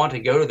don't want to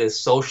go to this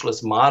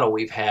socialist model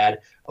we've had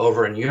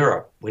over in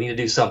Europe. We need to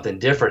do something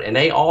different." And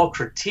they all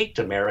critiqued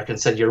America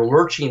and said, "You're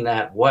lurching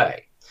that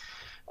way."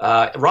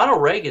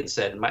 Ronald Reagan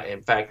said,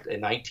 in fact,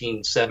 in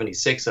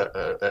 1976,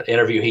 an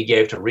interview he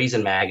gave to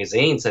Reason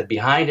magazine, said,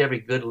 "Behind every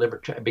good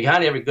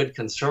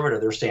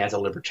conservative, there stands a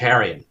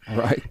libertarian."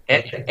 Right.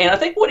 And I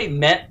think what he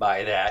meant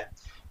by that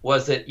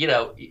was that,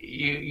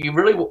 you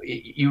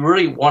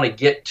really want to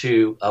get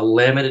to a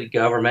limited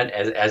government,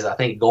 as I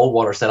think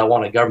Goldwater said, "I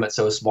want a government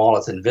so small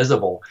it's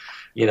invisible."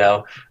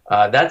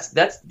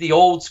 That's the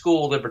old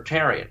school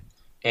libertarian.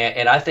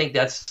 And I think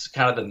that's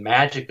kind of the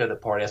magic of the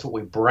party. That's what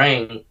we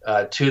bring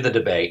to the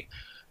debate.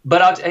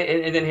 But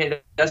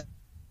that's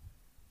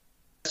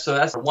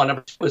one.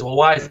 Number two is, well,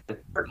 why is it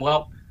important?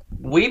 Well,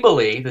 we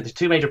believe that the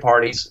two major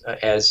parties,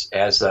 as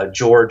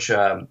George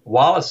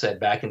Wallace said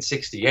back in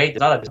 '68,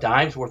 there's not a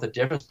dime's worth of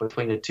difference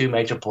between the two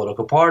major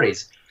political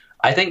parties.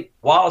 I think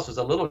Wallace was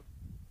a little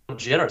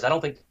generous. I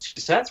don't think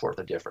 2 cents worth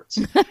of difference.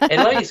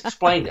 And let me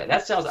explain that.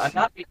 That sounds,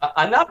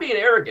 I'm not being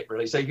arrogant,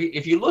 really. So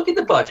if you look at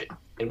the budget,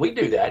 and we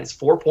do that, it's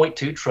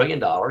 $4.2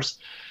 trillion.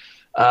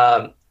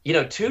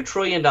 $2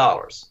 trillion,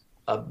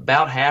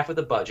 about half of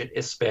the budget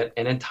is spent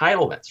in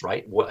entitlements,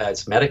 right?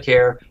 It's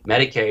Medicare,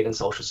 Medicaid, and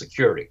Social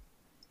Security.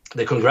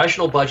 The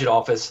Congressional Budget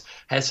Office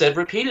has said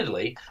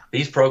repeatedly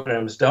these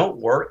programs don't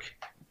work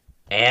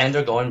and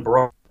they're going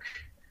broke.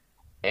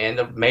 And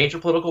the major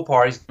political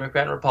parties,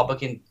 Democrat and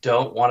Republican,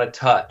 don't want to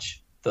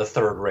touch the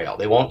third rail.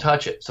 They won't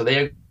touch it. So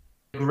they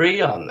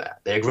agree on that.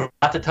 They agree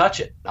not to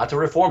touch it, not to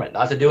reform it,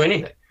 not to do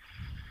anything.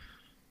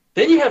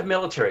 Then you have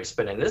military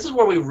spending. This is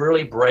where we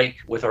really break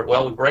with our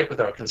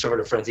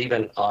conservative friends,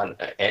 even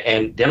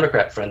and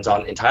Democrat friends,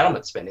 on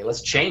entitlement spending.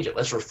 Let's change it.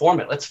 Let's reform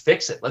it. Let's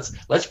fix it. Let's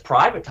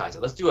privatize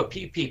it. Let's do a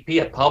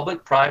PPP, a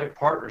public-private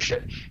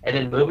partnership, and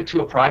then move it to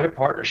a private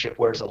partnership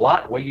where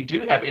you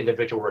do have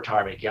individual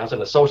retirement accounts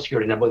and a Social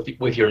Security number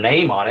with your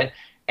name on it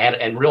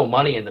and real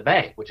money in the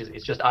bank, which is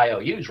it's just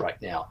IOUs right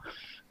now.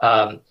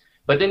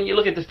 But then you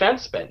look at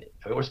defense spending.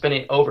 I mean, we're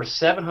spending over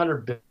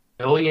 $700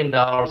 billion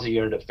a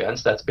year in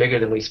defense. That's bigger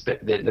than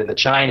than the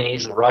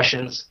Chinese, the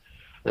Russians,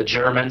 the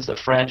Germans, the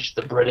French,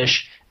 the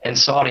British, and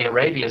Saudi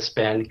Arabia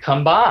spend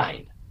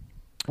combined.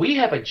 We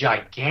have a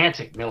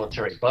gigantic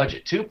military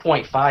budget,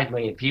 2.5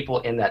 million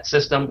people in that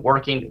system,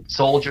 working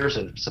soldiers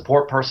and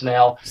support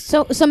personnel.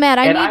 So Matt,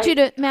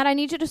 I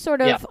need you to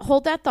sort of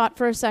hold that thought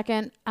for a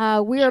second.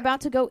 We're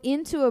about to go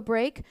into a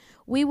break.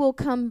 We will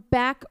come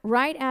back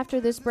right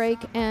after this break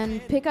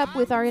and pick up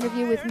with our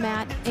interview with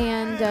Matt,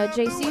 and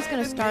JC is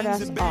going to start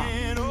us off.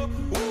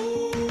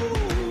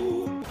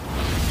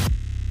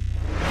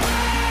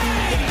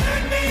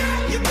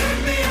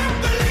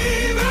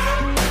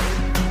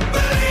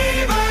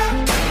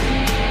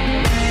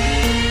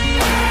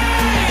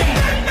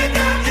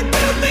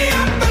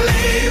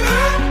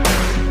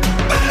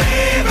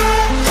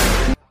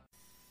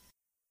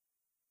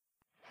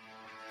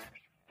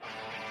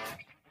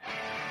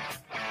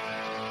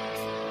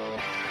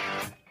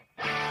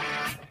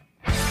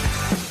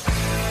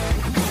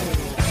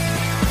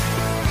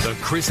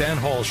 Chris Ann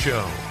Hall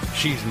Show.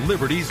 She's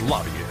Liberty's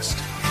lobbyist.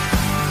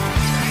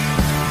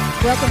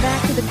 Welcome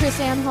back to the Chris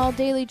Ann Hall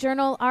Daily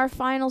Journal. Our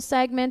final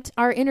segment,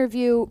 our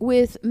interview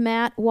with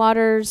Matt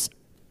Waters,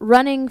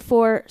 running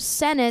for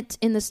Senate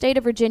in the state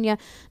of Virginia.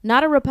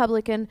 Not a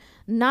Republican,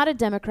 not a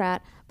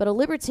Democrat, but a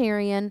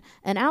Libertarian,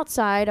 and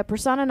outside, a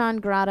persona non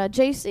grata.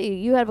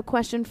 JC, you have a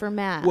question for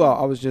Matt. Well,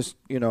 I was just,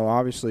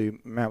 obviously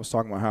Matt was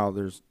talking about how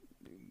there's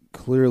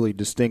clearly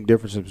distinct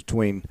differences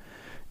between,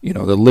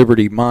 the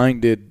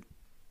liberty-minded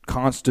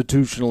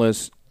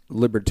constitutionalist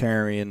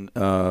libertarian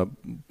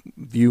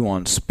view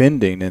on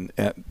spending, and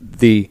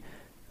the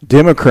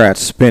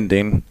Democrats'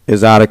 spending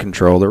is out of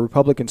control. The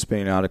Republican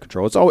spending out of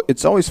control.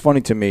 It's always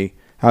funny to me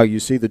how you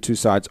see the two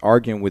sides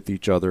arguing with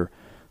each other,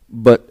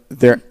 but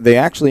they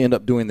actually end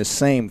up doing the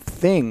same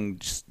thing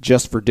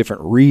just for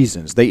different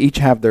reasons. They each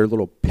have their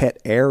little pet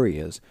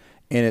areas,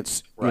 and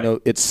it's right.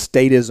 It's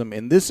statism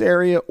in this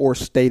area or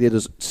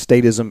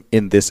statism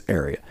in this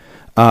area.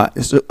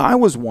 So I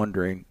was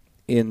wondering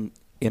in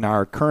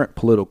our current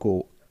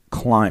political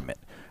climate,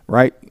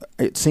 right?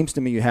 It seems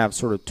to me you have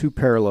sort of two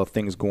parallel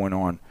things going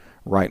on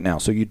right now.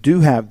 So you do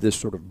have this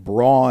sort of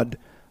broad,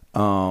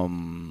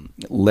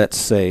 let's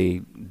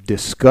say,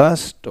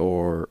 disgust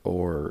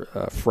or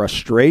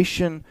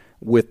frustration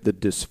with the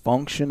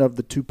dysfunction of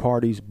the two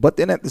parties, but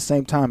then at the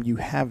same time you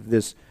have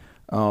this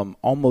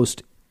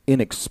almost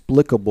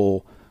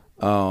inexplicable,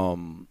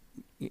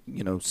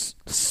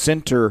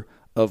 center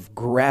of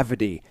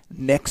gravity,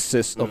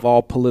 nexus of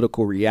all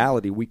political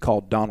reality we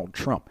call Donald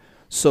Trump.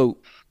 So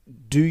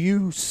do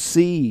you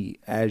see,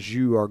 as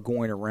you are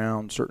going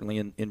around, certainly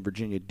in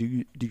Virginia,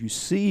 do you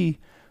see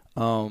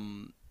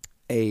an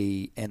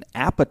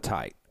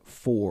appetite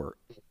for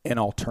an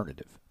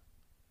alternative?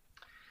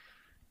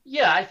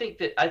 Yeah, I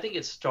think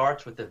it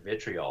starts with the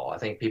vitriol. I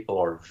think people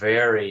are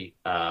very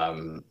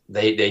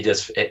they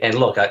just, and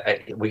look,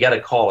 we got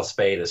to call a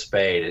spade a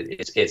spade.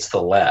 It's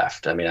the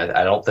left. I mean,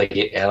 I don't think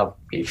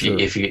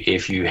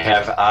if you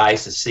have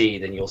eyes to see,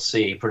 then you'll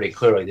see pretty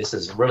clearly this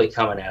is really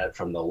coming at it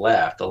from the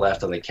left. The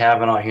left on the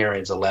Kavanaugh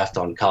hearings, the left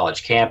on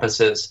college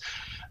campuses.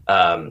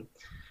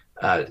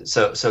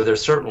 So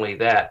there's certainly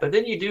that, but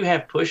then you do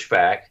have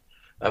pushback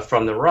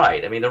from the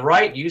right. I mean, the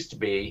right used to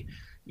be,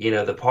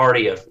 the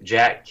party of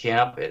Jack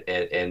Kemp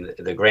and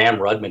the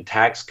Graham-Rudman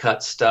tax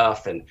cut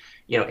stuff and,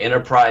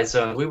 enterprise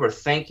zone. We were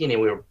thinking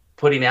and we were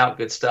putting out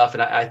good stuff.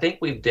 And I think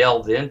we've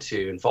delved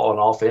into and fallen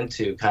off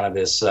into kind of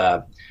this,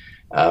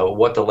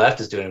 what the left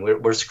is doing.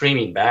 We're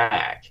screaming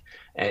back.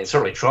 And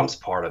certainly Trump's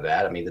part of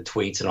that. I mean, the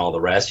tweets and all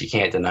the rest, you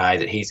can't deny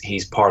that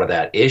he's part of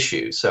that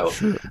issue. So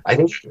sure. I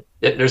think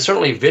there's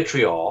certainly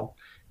vitriol.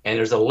 And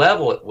there's a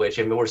level at which,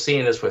 we're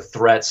seeing this with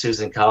threats.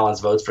 Susan Collins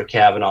votes for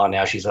Kavanaugh.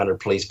 Now she's under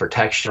police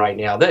protection right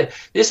now. This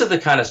is the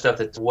kind of stuff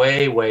that's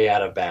way, way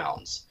out of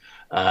bounds.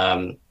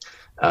 So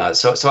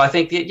I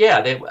think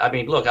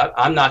that, look,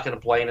 I'm not going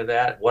to play into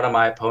that. One of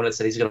my opponents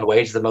said he's going to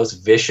wage the most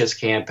vicious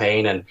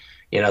campaign and,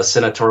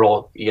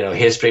 senatorial,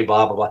 history,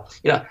 blah, blah, blah.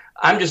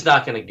 I'm just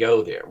not going to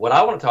go there. What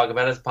I want to talk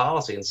about is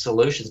policy and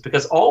solutions,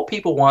 because all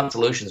people want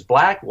solutions,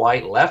 black,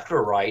 white, left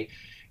or right.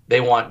 They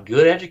want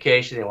good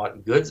education. They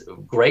want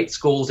great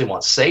schools. They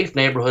want safe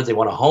neighborhoods. They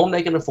want a home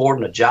they can afford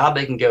and a job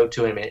they can go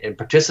to and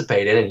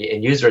participate in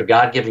and use their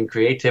God-given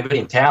creativity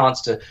and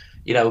talents to,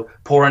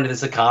 pour into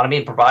this economy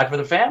and provide for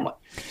their family.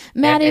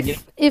 Matt,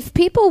 if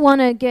people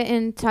want to get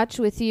in touch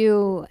with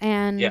you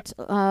and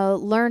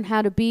learn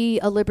how to be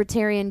a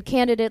libertarian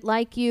candidate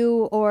like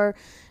you, or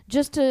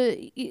just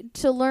to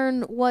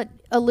learn what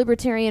a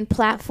libertarian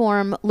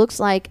platform looks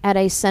like at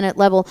a Senate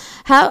level,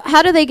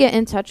 how do they get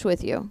in touch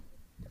with you?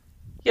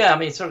 Yeah,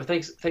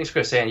 thanks,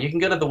 Chris. And you can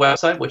go to the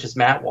website, which is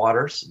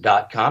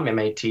mattwaters.com,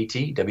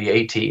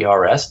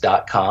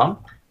 mattwaters.com.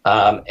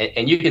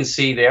 And you can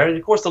see there. And,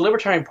 of course, the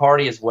Libertarian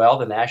Party as well,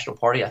 the National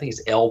Party, I think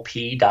is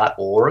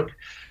lp.org.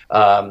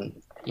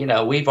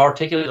 We've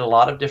articulated a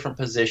lot of different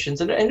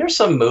positions, and there's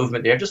some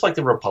movement there, just like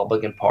the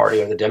Republican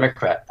Party or the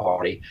Democrat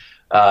Party.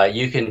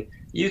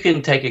 You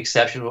can take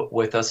exception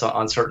with us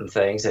on certain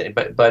things,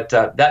 but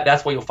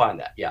that's where you'll find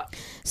that. Yeah.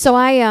 So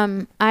I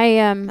am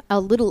a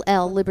little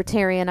L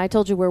libertarian. I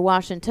told you we're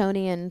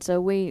Washingtonian,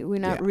 so we're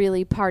not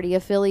really party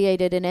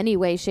affiliated in any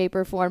way, shape,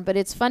 or form. But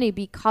it's funny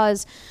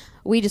because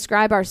we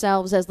describe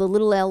ourselves as the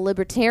little L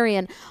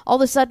libertarian. All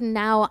of a sudden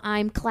now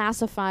I'm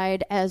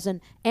classified as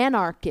an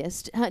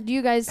anarchist. Do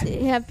you guys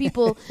have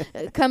people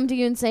come to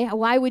you and say,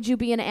 why would you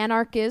be an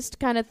anarchist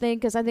kind of thing?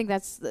 Because I think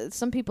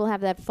some people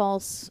have that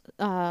false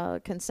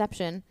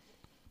conception.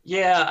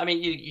 Yeah,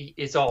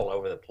 it's all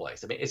over the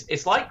place.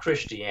 It's like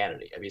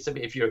Christianity.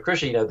 If you're a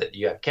Christian, you know that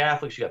you have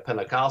Catholics, you have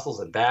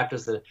Pentecostals and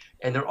Baptists,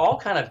 and they're all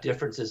kind of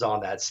differences on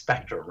that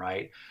spectrum,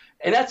 right?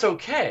 And that's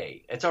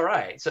okay. It's all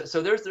right.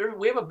 So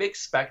we have a big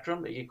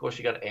spectrum. Of course,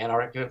 you got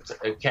anarchists,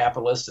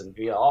 capitalists, and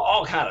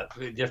all kind of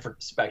different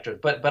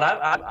spectrums. But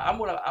I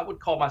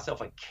would call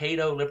myself a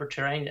Cato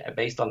libertarian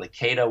based on the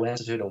Cato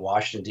Institute in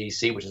Washington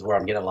D.C., which is where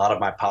I'm getting a lot of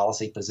my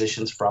policy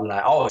positions from, and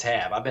I always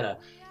have. I've been a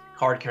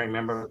card-carrying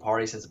member of the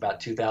party since about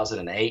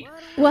 2008.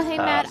 Well, hey,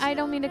 Matt, I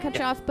don't mean to cut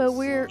you off, but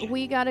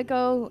we got to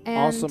go,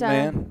 and awesome,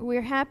 man.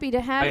 We're happy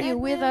to have you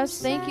with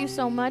us. Thank you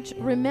so much.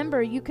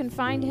 Remember, you can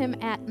find him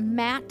at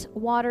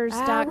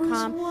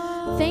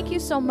mattwaters.com. Thank you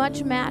so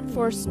much, Matt,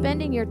 for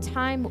spending your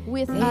time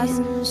with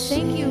us.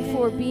 Thank you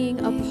for being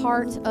a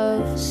part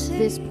of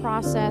this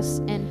process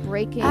and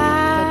breaking the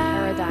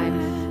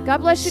paradigm. God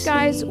bless you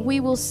guys. We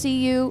will see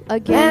you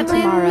again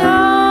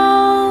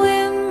tomorrow.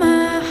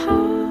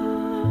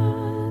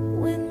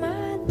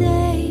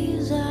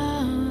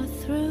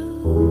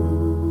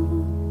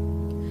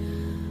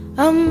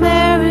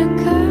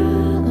 America,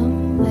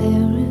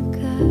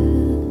 America,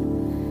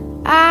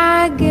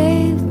 I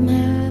gave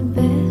my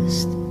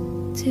best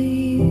to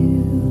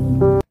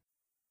you.